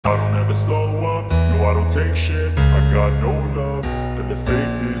never slow up, no I don't take shit. I got no love for the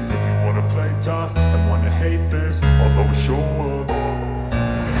fakeness. If you wanna play tough and wanna hate this, I'll always show up.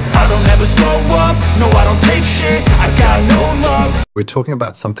 I don't ever slow up, no I don't take shit. I got no love. We're talking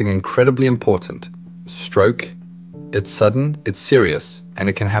about something incredibly important. Stroke. It's sudden, it's serious, and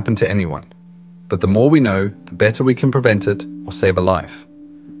it can happen to anyone. But the more we know, the better we can prevent it or save a life.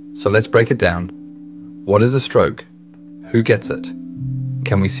 So let's break it down. What is a stroke? Who gets it?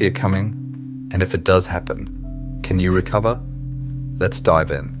 Can we see it coming? And if it does happen, can you recover? Let's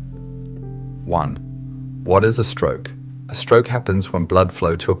dive in. 1. What is a stroke? A stroke happens when blood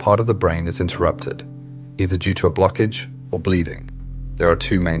flow to a part of the brain is interrupted, either due to a blockage or bleeding. There are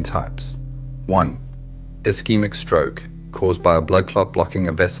two main types. 1. Ischemic stroke, caused by a blood clot blocking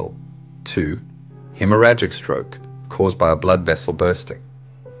a vessel. 2. Hemorrhagic stroke, caused by a blood vessel bursting.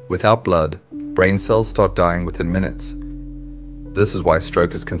 Without blood, brain cells start dying within minutes. This is why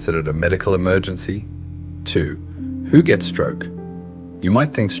stroke is considered a medical emergency. 2. Who gets stroke? You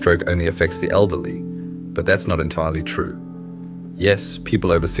might think stroke only affects the elderly, but that's not entirely true. Yes,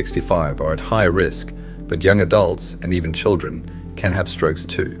 people over 65 are at high risk, but young adults and even children can have strokes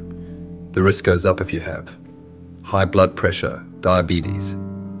too. The risk goes up if you have high blood pressure, diabetes,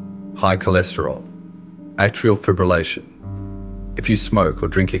 high cholesterol, atrial fibrillation, if you smoke or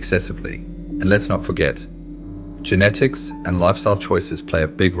drink excessively, and let's not forget, genetics and lifestyle choices play a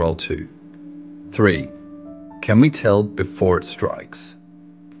big role too. 3. Can we tell before it strikes?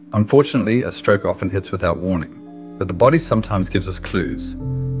 Unfortunately, a stroke often hits without warning, but the body sometimes gives us clues.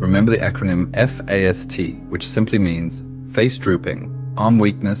 Remember the acronym F.A.S.T, which simply means face drooping, arm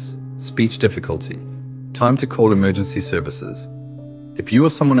weakness, speech difficulty. Time to call emergency services. If you or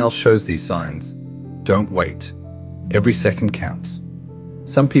someone else shows these signs, don't wait. Every second counts.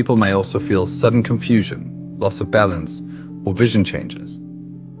 Some people may also feel sudden confusion, loss of balance, or vision changes.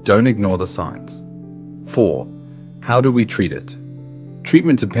 Don't ignore the signs. 4. How do we treat it?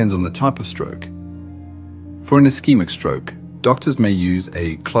 Treatment depends on the type of stroke. For an ischemic stroke, doctors may use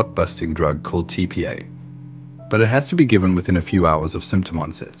a clot-busting drug called TPA, but it has to be given within a few hours of symptom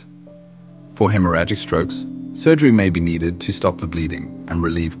onset. For hemorrhagic strokes, surgery may be needed to stop the bleeding and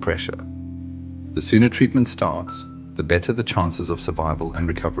relieve pressure. The sooner treatment starts, the better the chances of survival and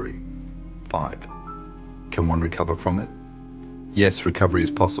recovery. 5. Can one recover from it? Yes, recovery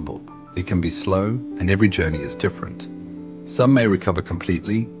is possible. It can be slow, and every journey is different. Some may recover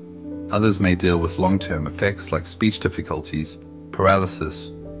completely, others may deal with long-term effects like speech difficulties,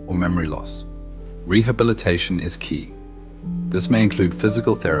 paralysis, or memory loss. Rehabilitation is key. This may include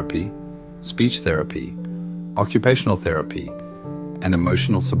physical therapy, speech therapy, occupational therapy, and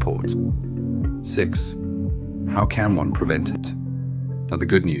emotional support. 6. How can one prevent it? Now the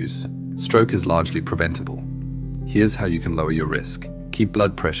good news, stroke is largely preventable. Here's how you can lower your risk. Keep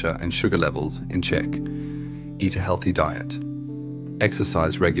blood pressure and sugar levels in check. Eat a healthy diet.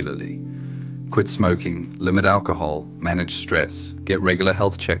 Exercise regularly. Quit smoking, limit alcohol, manage stress, get regular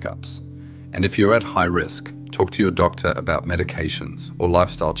health checkups. And if you're at high risk, talk to your doctor about medications or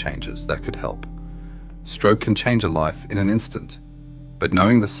lifestyle changes that could help. Stroke can change a life in an instant, but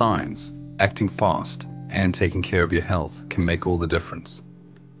knowing the signs, acting fast, and taking care of your health can make all the difference.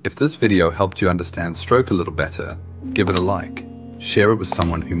 If this video helped you understand stroke a little better, give it a like, share it with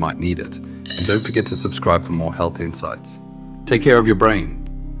someone who might need it, and don't forget to subscribe for more health insights. Take care of your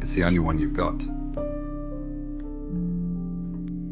brain. It's the only one you've got.